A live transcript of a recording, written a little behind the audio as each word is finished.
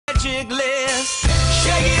magic list.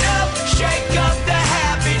 Shake it up, shake up the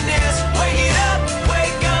happiness. Wake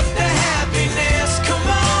up the happiness. Come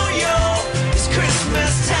on, yo, it's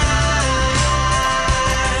Christmas time.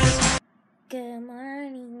 Good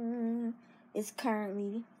morning. It's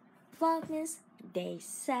currently Vlogmas Day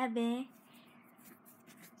 7,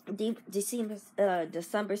 December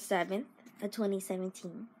 7th of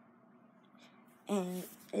 2017, and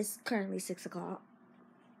it's currently 6 o'clock.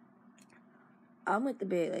 I went to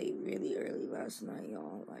bed like really early last night,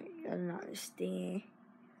 y'all. Like, I don't understand.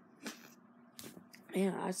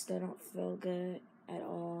 And I still don't feel good at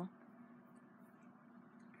all.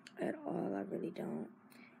 At all, I really don't.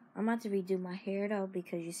 I'm about to redo my hair though,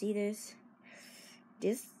 because you see this?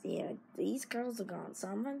 These curls are gone. So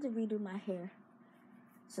I'm going to redo my hair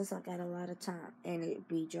since I got a lot of time and it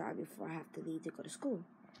be dry before I have to leave to go to school.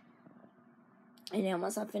 And then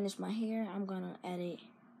once I finish my hair, I'm going to edit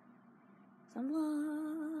some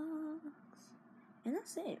vlogs. And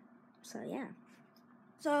that's it. So yeah.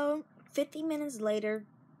 So 50 minutes later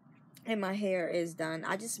and my hair is done.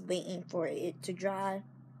 I just waiting for it to dry.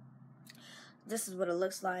 This is what it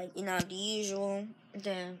looks like. You know, the usual.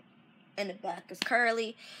 Then in the back is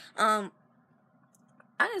curly. I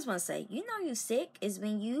just want to say, you know you're sick is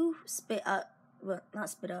when you spit up. Well, not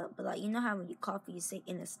spit up, but like, you know how when you cough you're sick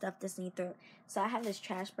and the stuff that's in your throat. So I have this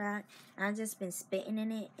trash bag and I've just been spitting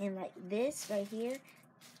in it. And like this right here,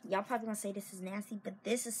 y'all probably gonna say this is nasty, but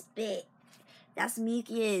this is spit. That's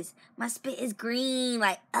mucus. My spit is green.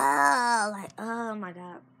 Like, oh my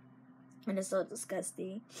God. And it's so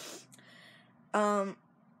disgusting.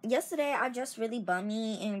 Yesterday I just really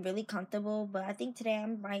bummy and really comfortable, but I think today I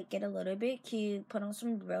might get a little bit cute, put on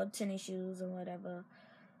some real tennis shoes or whatever.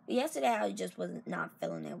 Yesterday I just wasn't not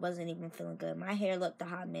feeling it, wasn't even feeling good. My hair looked a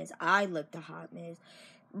hot mess. I looked a hot mess.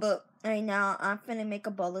 But right now I'm finna make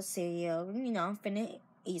a bowl of cereal. You know, I'm finna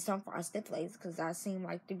eat some Frosted Flakes because that seems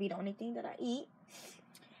like to be the only thing that I eat.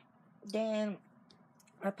 Then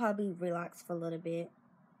I'll probably relax for a little bit.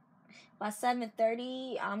 By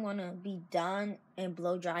 7:30, I'm going to be done and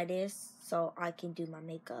blow dry this so I can do my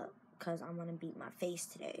makeup. Because I'm going to beat my face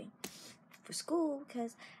today for school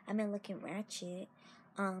because I've been looking ratchet.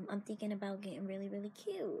 I'm thinking about getting really, really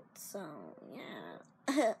cute. So,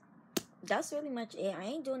 yeah. That's really much it. I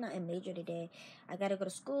ain't doing nothing major today. I got to go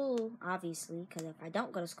to school, obviously. Because if I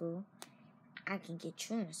don't go to school, I can get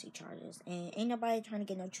truancy charges. And ain't nobody trying to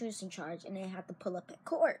get no truancy charge and then have to pull up at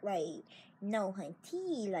court. Like, no,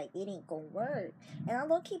 hunty. Like, it ain't gonna work. And I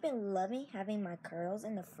low-key been loving having my curls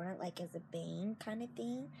in the front, like, as a bang kind of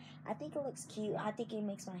thing. I think it looks cute. I think it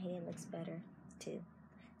makes my hair looks better, too.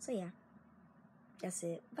 So, yeah. That's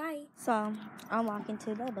it. Bye. So, I'm walking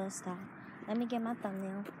to the bus stop. Let me get my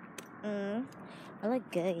thumbnail. I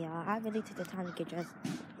look good, y'all. I really took the time to get dressed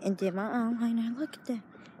and did my eyeliner. Look at that.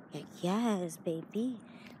 Like, yes, baby.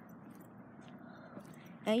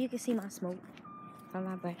 And you can see my smoke from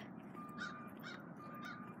my breath.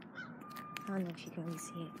 I don't know if you can really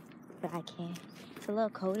see it, but I can. It's a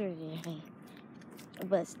little colder today,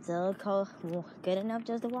 but still cold. Well, good enough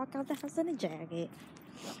just to walk out the house in a jacket.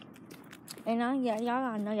 And y'all,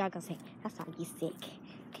 I know y'all gonna say, that's why you sick,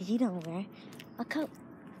 because you don't wear a coat.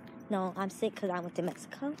 No, I'm sick because I went to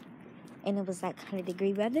Mexico, and it was like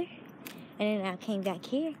 100-degree weather. And then I came back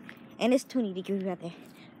here, and it's 20-degree weather.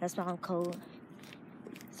 That's why I'm cold.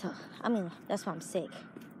 So, I mean, that's why I'm sick.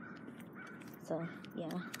 So, yeah.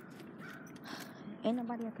 Ain't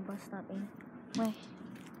nobody at the bus stop anyway.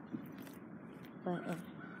 But,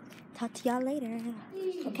 talk to y'all later.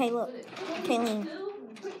 Okay, look. Kayleen.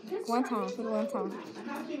 One time. For the one time.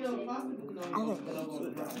 I look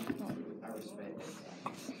good.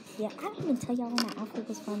 Yeah, I didn't even tell y'all when my outfit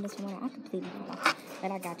was from this morning. I completely forgot.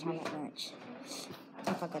 But I got y'all at lunch.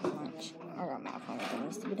 If I go to lunch. I got my phone that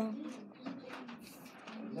needs to be done.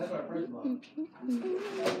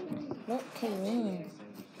 Look, Kayleen.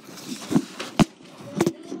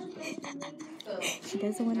 She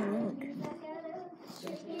doesn't want to look.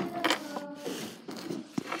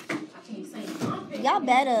 Y'all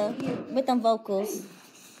better with them vocals.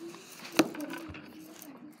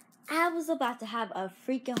 I was about to have a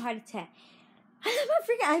freaking heart attack. I had my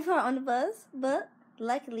freaking iPod on the bus, but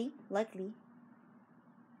luckily, I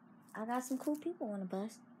got some cool people on the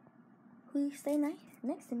bus who stay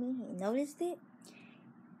next to me and noticed it.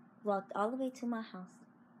 Walked all the way to my house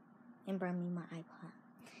and brought me my iPod.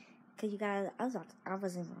 Cause you guys, I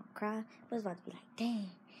wasn't gonna cry, but I was about to be like, dang,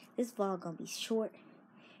 this vlog gonna be short.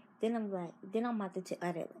 Then I'm about to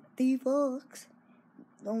edit like 3 vlogs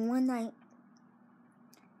on one night,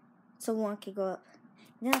 so one could go up.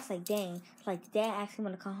 And then I was like, dang, like dad actually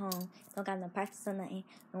want to come home, don't got no practice or nothing,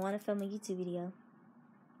 I want to film a YouTube video.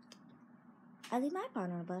 I leave my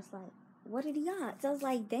partner on the bus, like, what did he got? So I was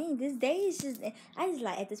like, dang, this day is just, I just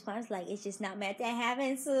like, at this point, I was like, it's just not meant to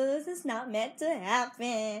happen, sis. It's not meant to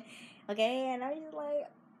happen. Okay? And I was just like,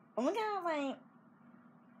 oh my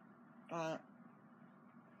God,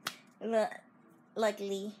 like, look,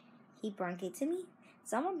 luckily, he brought it to me.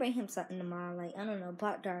 So I'm gonna bring him something tomorrow, like, I don't know,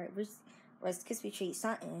 Pop Tart, Rice Krispie Treat,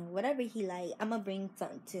 something, whatever he like. I'm gonna bring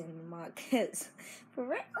something to him tomorrow, cause for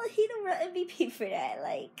real, he the real MVP for that,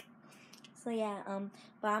 like. So yeah,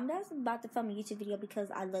 but I'm just about to film a YouTube video because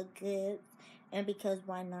I look good, and because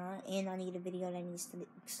why not? And I need a video that needs to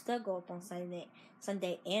still go up on Sunday,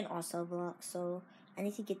 and also vlog. So I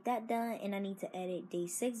need to get that done, and I need to edit day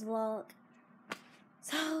 6 vlog.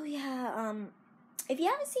 So yeah, if you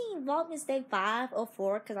haven't seen Vlogmas day 5 or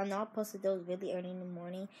 4, because I know I posted those really early in the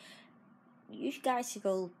morning, you guys should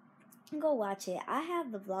go watch it. I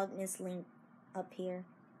have the Vlogmas link up here.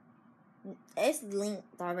 It's linked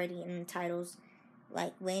already in the titles,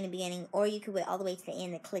 like way in the beginning, or you could wait all the way to the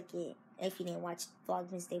end and click it if you didn't watch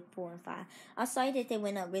Vlogmas day 4 and 5. I'm sorry that they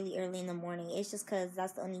went up really early in the morning. It's just because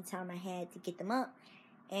that's the only time I had to get them up,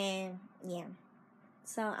 and yeah.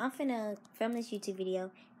 So I'm finna film this YouTube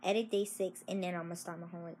video, edit day 6, and then I'm gonna start my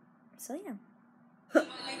homework. So yeah.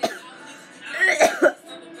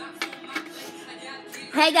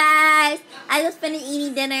 Hey guys, I just finished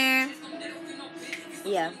eating dinner.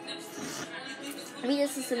 Yeah. We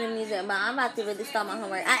just listen to music, but I'm about to really start my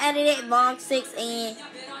homework. I edited vlog 6 and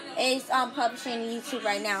it's publishing on YouTube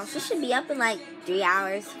right now. So it should be up in like 3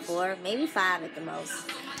 hours, 4, maybe 5 at the most.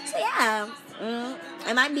 So yeah,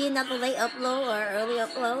 it might be another late upload or early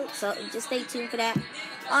upload. So just stay tuned for that.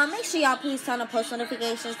 Make sure y'all please turn on post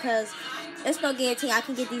notifications because there's no guarantee I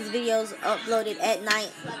can get these videos uploaded at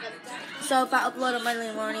night. So if I upload them early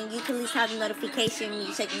in the morning, you can at least have the notification. When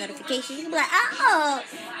you check the notification, you can be like, oh,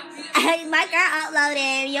 hey, my girl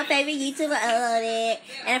uploaded. Your favorite YouTuber uploaded.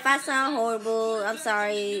 And if I sound horrible, I'm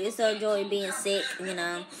sorry. It's a joy being sick, you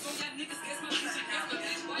know.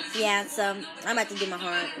 Yeah, so I'm about to do my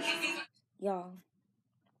homework. Y'all,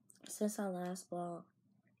 since our last vlog,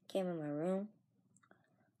 came in my room,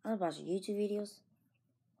 I was watching YouTube videos.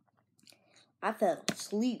 I fell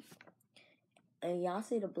asleep. And y'all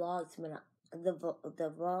see the vlogs when the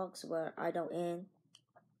vlogs where I don't end.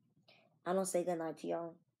 I don't say goodnight to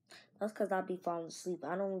y'all. That's because I be falling asleep.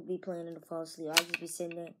 I don't be planning to fall asleep. I just be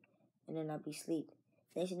sitting there and then I be asleep.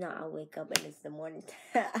 Then you know I wake up and it's the morning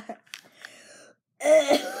time.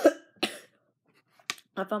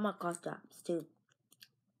 I found my cough drops too.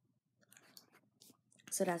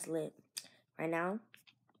 So that's lit. Right now,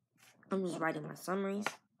 I'm just writing my summaries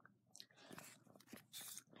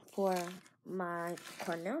for my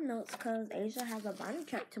Cornell notes because Asia has a bonding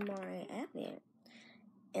track tomorrow in admin.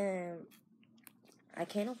 And I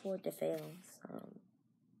can't afford to fail. So.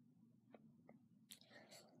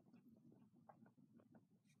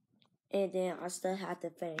 And then I still have to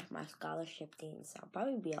finish my scholarship thing. So I'll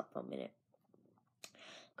probably be up for a minute.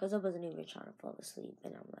 Because I wasn't even trying to fall asleep.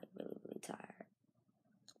 And I'm like really, really tired.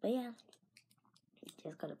 But yeah.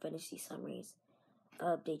 Just gonna finish these summaries.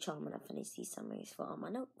 Update y'all when I finish these summaries for all my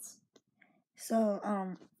notes. So,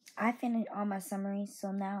 I finished all my summaries.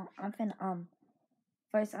 So now I'm finna,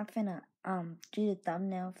 first I'm finna, do the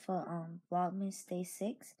thumbnail for, Vlogmas Day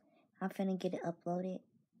 6. I'm finna get it uploaded.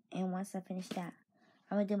 And once I finish that,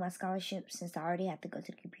 I'm gonna do my scholarship since I already have to go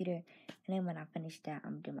to the computer. And then when I finish that,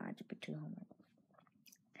 I'm gonna do my Algebra 2 homework.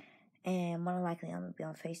 And more than likely, I'm gonna be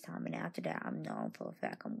on FaceTime. And after that, I'm known for a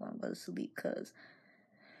fact I'm gonna go to sleep because,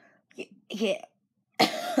 yeah.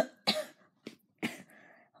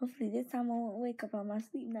 Hopefully this time I won't wake up on my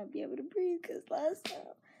sleep and not be able to breathe. Because last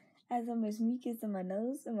time, I had so much mucus in my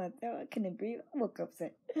nose and my throat, I couldn't breathe. I woke up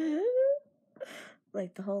saying,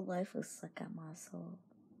 like the whole life was sucked out my soul.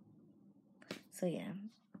 So yeah.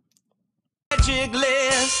 Magically